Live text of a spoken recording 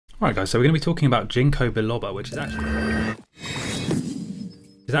Alright guys, so we're going to be talking about Gingko Biloba, which is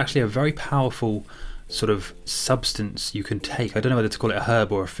actually a very powerful sort of substance you can take. I don't know whether to call it a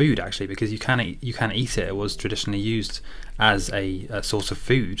herb or a food actually, because you can eat it. It was traditionally used as a source of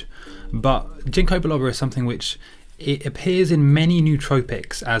food. But Gingko Biloba is something which it appears in many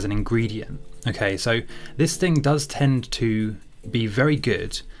nootropics as an ingredient. Okay, so this thing does tend to be very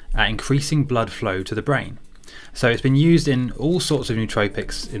good at increasing blood flow to the brain. So it's been used in all sorts of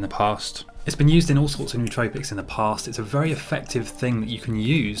nootropics in the past. It's a very effective thing that you can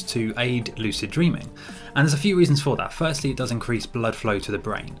use to aid lucid dreaming. And there's a few reasons for that. Firstly, it does increase blood flow to the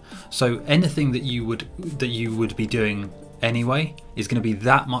brain. So anything that you would be doing anyway is going to be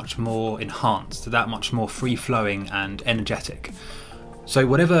that much more enhanced, that much more free flowing and energetic. So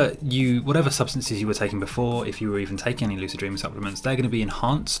whatever substances you were taking before, if you were even taking any lucid dreaming supplements, they're going to be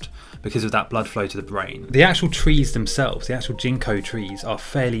enhanced because of that blood flow to the brain. The actual trees themselves, the actual Gingko trees, are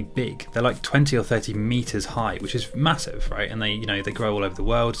fairly big. They're like 20 or 30 meters high, which is massive, right? And they grow all over the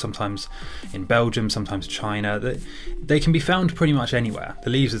world, sometimes in Belgium, sometimes China. They can be found pretty much anywhere.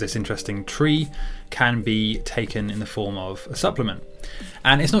 The leaves of this interesting tree can be taken in the form of a supplement.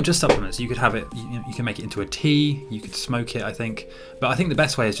 And it's not just supplements. You could have it, you can make it into a tea, you could smoke it, I think. But I think the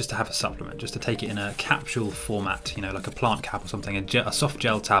best way is just to have a supplement, just to take it in a capsule format, like a plant cap or something, a soft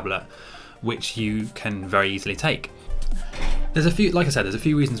gel tablet, which you can very easily take. There's a few, like I said, there's a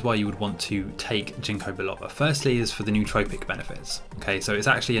few reasons why you would want to take Gingko Biloba. Firstly is for the nootropic benefits. Okay, so it's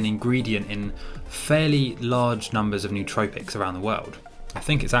actually an ingredient in fairly large numbers of nootropics around the world. I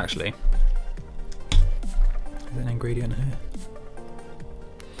think it's actually, is there an ingredient here?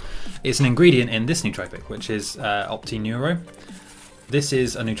 It's an ingredient in this nootropic, which is OptiNeuro. This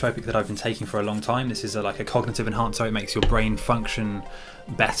is a nootropic that I've been taking for a long time. This is like a cognitive enhancer. It makes your brain function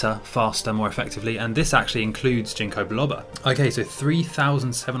better, faster, more effectively, and this actually includes Gingko Biloba. Okay, so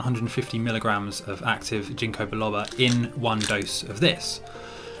 3,750 milligrams of active Gingko Biloba in one dose of this.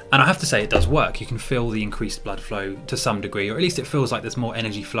 And I have to say it does work. You can feel the increased blood flow to some degree, or at least it feels like there's more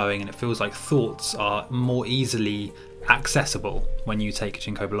energy flowing and it feels like thoughts are more easily accessible when you take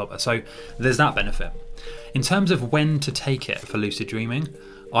Gingko Biloba. So there's that benefit. In terms of when to take it for lucid dreaming,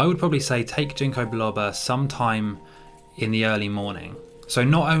 I would probably say take Gingko Biloba sometime in the early morning. So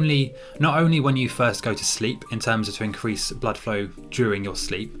not only when you first go to sleep in terms of to increase blood flow during your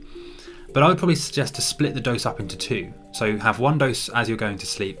sleep, but I would probably suggest to split the dose up into two. So have one dose as you're going to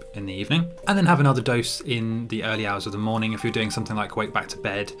sleep in the evening, and then have another dose in the early hours of the morning if you're doing something like wake back to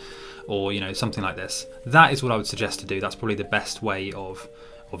bed, or something like this. That is what I would suggest to do. That's probably the best way of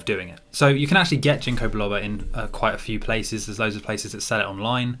doing it. So you can actually get Gingko Biloba in quite a few places. There's loads of places that sell it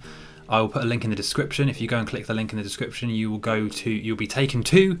online. I will put a link in the description. If you go and click the link in the description, you'll be taken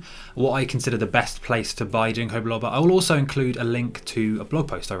to what I consider the best place to buy Gingko Biloba. I will also include a link to a blog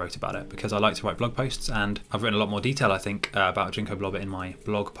post I wrote about it, because I like to write blog posts, and I've written a lot more detail, I think, about Gingko Biloba in my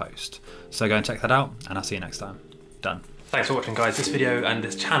blog post. So go and check that out, and I'll see you next time. Done. Thanks for watching, guys. This video and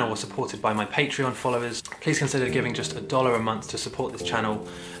this channel was supported by my Patreon followers. Please consider giving just $1 a month to support this channel,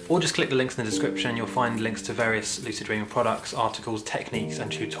 or just click the links in the description. You'll find links to various lucid dreaming products, articles, techniques and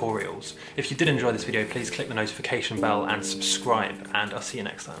tutorials. If you did enjoy this video, please click the notification bell and subscribe, and I'll see you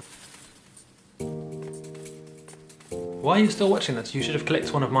next time. Why are you still watching this? You should have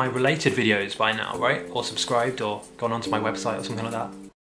clicked one of my related videos by now, right? Or subscribed, or gone onto my website or something like that.